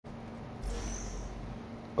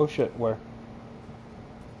Oh shit, where?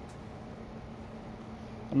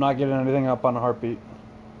 I'm not getting anything up on a heartbeat.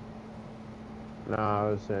 No, I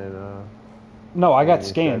was saying, No, I got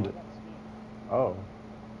scanned. Oh.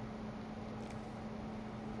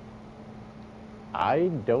 I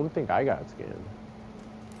don't think I got scanned.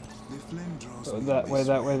 The flame draws Oh, me that way, this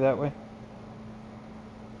that way, that way.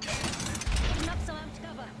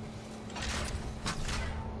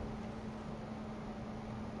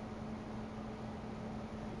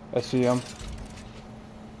 I see him.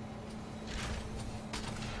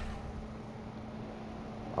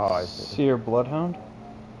 Oh, I see. See your bloodhound?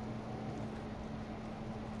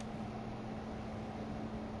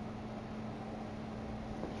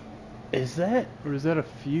 Is that, or is that a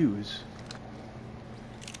fuse?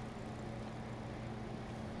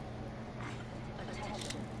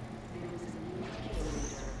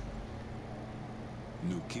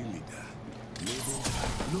 New kill leader. Label.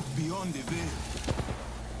 Look beyond the veil.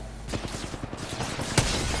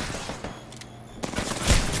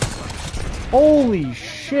 Holy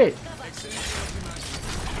shit!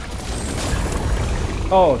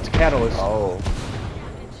 Oh, it's a catalyst. Oh.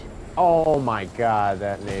 Oh my god,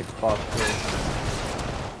 that nade fucked me.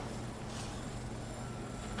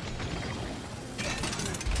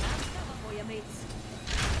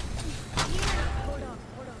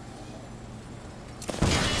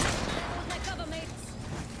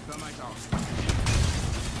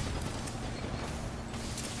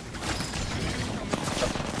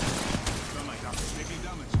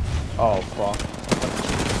 Oh fuck.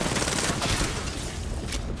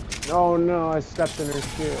 Oh no, I stepped in her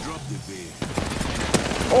shit.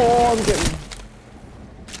 Oh, I'm getting...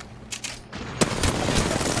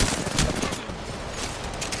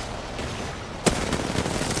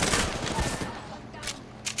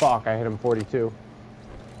 Fuck, I hit him 42.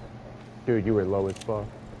 Dude, you were low as fuck.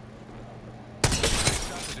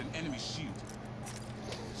 An enemy shield.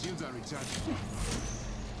 Shields are recharging.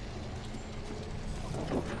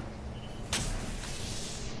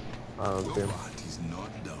 I don't see him. What is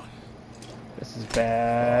not done. This is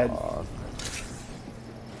bad.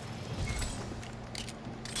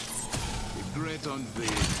 The great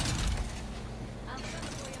unveil.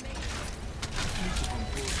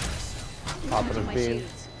 Popping a beam.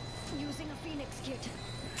 Using a Phoenix kit.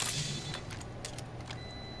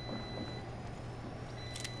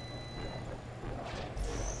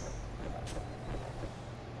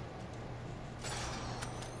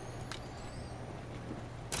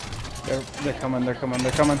 They're coming, they're coming,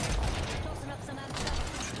 they're coming.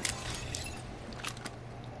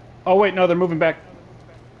 Oh wait, no, they're moving back.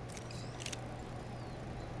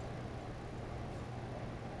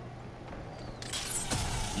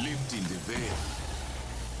 Lifting the veil.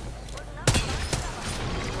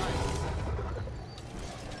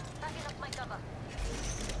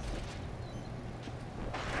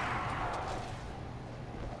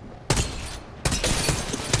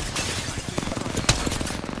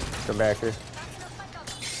 Come back here.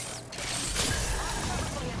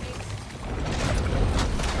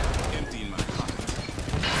 Emptying my pocket.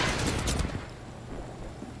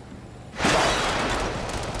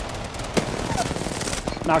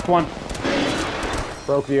 Knocked one.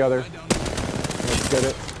 Broke the other. Let's get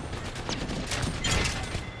it.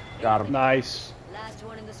 Got him. Nice. Last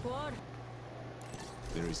one in the squad.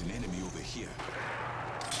 There is an enemy over here.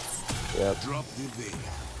 Yep. Drop the veil.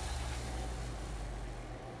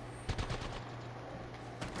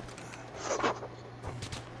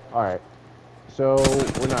 Alright. So,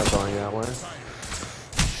 we're not going that way.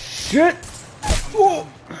 Shit! Whoa.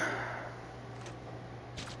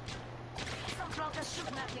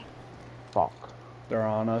 Fuck. They're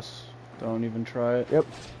on us. Don't even try it. Yep.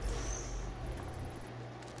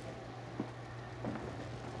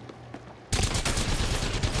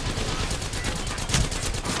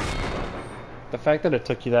 The fact that it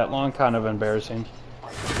took you that long, kind of embarrassing.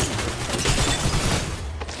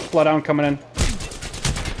 Bloodhound coming in.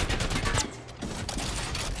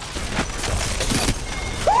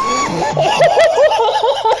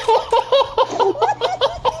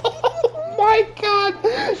 My God!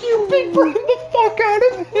 You big burned the fuck out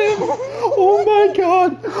of him! Oh my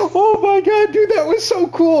God! Oh my God, dude, that was so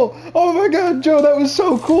cool! Oh my God, Joe, that was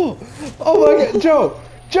so cool! Oh my God, Joe!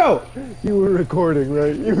 Joe! You were recording,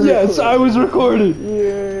 right? You were Yes, recording. I was recording!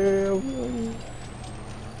 Yeah.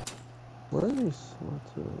 What are these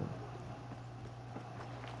slots over?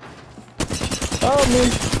 Oh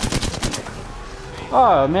man.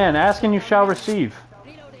 Oh man, ask and you shall receive.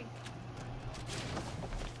 Reloading.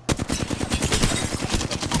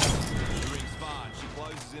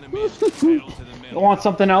 You want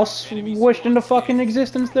something else wished into fucking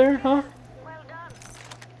existence there, huh? Well done.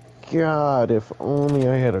 god, if only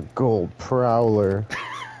I had a gold prowler.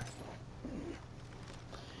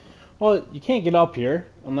 Well, you can't get up here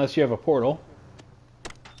unless you have a portal.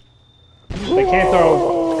 They can't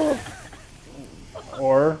throw...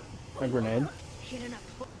 Or a grenade.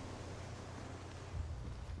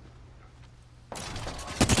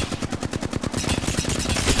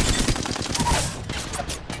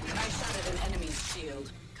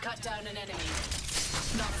 Cut down an enemy.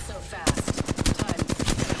 Not so fast. Time.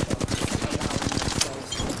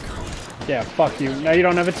 Yeah, fuck you. Now you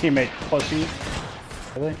don't have a teammate, pussy.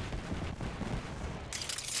 Really?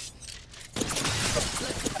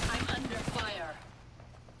 I'm under fire.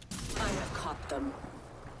 I have caught them.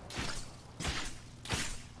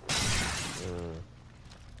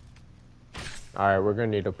 Alright, we're gonna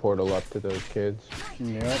need a portal up to those kids.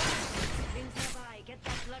 Yep.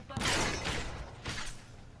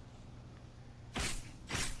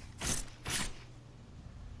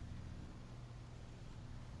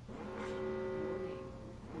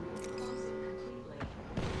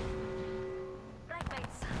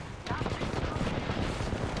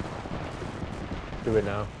 Do it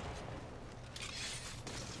now.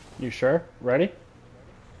 You sure? Ready?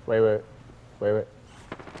 Wait.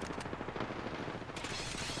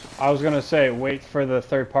 I was gonna say, wait for the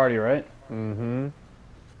third party, right? Mm-hmm.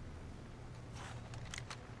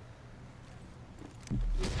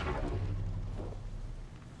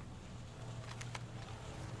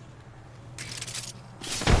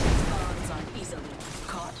 Bonds aren't easily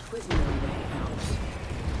caught with no way out.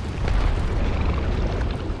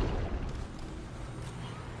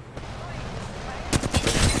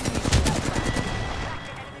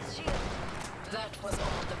 That was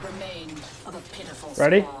all that remained of a pitiful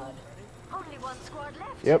Ready? squad. Only one squad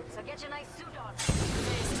left. Yep. So get your nice suit on.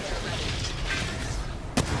 Phase tear ready.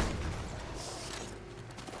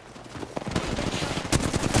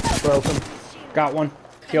 Broken. Got one.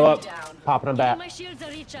 Heal up. Down. Popping them back. My shields are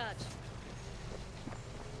recharged.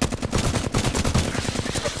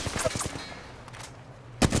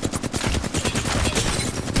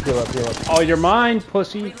 Heal up. Oh, you're mine,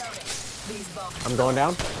 pussy. Reloading. These bombs. I'm going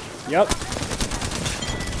down. Yep.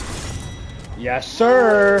 Yes,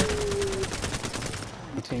 sir.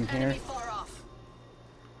 Team here. Enemy far off.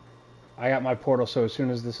 I got my portal, so as soon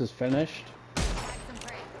as this is finished,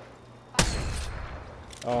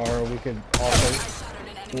 or we could I also. shattered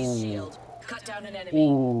an enemy's shield. Cut down an enemy.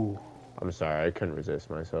 Ooh. I'm sorry, I couldn't resist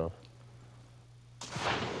myself.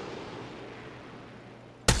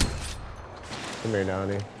 Come here,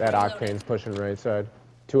 Donnie. That Octane's pushing right side.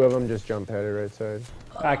 Two of them just jump headed right side.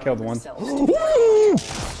 I killed one. Themselves.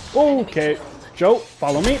 Okay. Joe,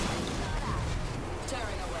 follow me. Tearing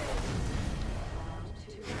away.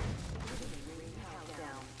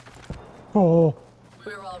 Oh,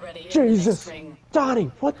 We're already in Jesus. the next ring.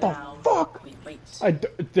 Donnie, what the Now fuck? we wait.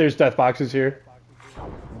 There's death boxes here.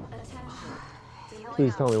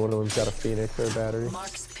 Please tell me one of them's got a Phoenix or a battery.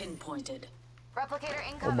 Marks pinpointed. Replicator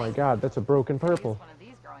Oh incoming. my god, that's a broken purple. One of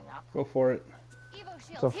these growing up. Go for it. Evo It's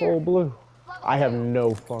a shields full here. blue. Level I have 2.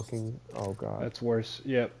 no fucking... Oh god. That's worse.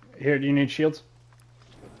 Yep. Here, do you need shields?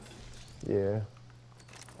 Yeah.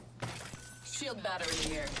 Shield battery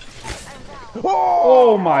here.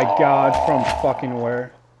 Oh my god, from fucking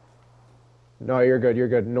where? No, you're good, you're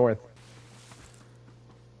good. North.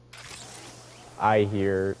 I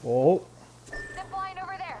hear... Oh. Zip line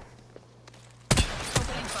over there.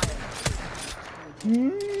 Opening fire.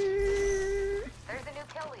 There's a new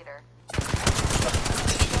kill leader.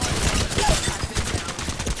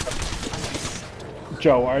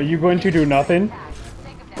 Joe, are you going to do nothing?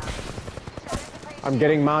 Take him down. I'm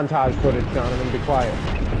getting montage footage, Jonathan. Be quiet.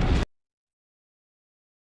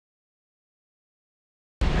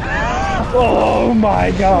 Oh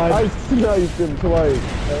my god. I sniped him twice.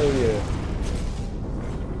 Hell yeah.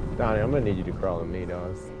 Donnie, I'm gonna need you to crawl with me,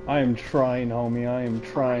 dog. I am trying, homie. I am In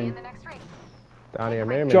trying. the next ring. Donnie, I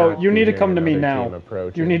may or may Joe, not you be need to hearing come to me another now. team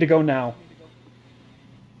approaching. You need to go now.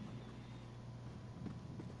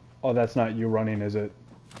 Oh, that's not you running, is it?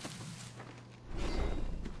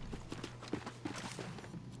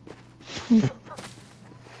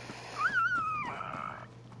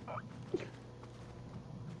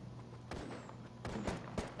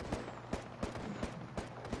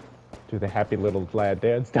 Do the happy little lad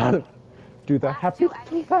dance, Donnie. Do the Last happy two little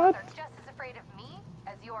enemies lad. are just as afraid of me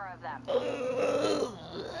as you are of them.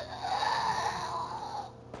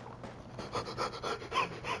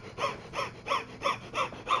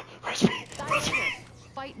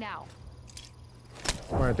 Fight now.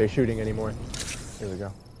 Why aren't they shooting anymore? Here we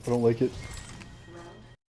go. I don't like it.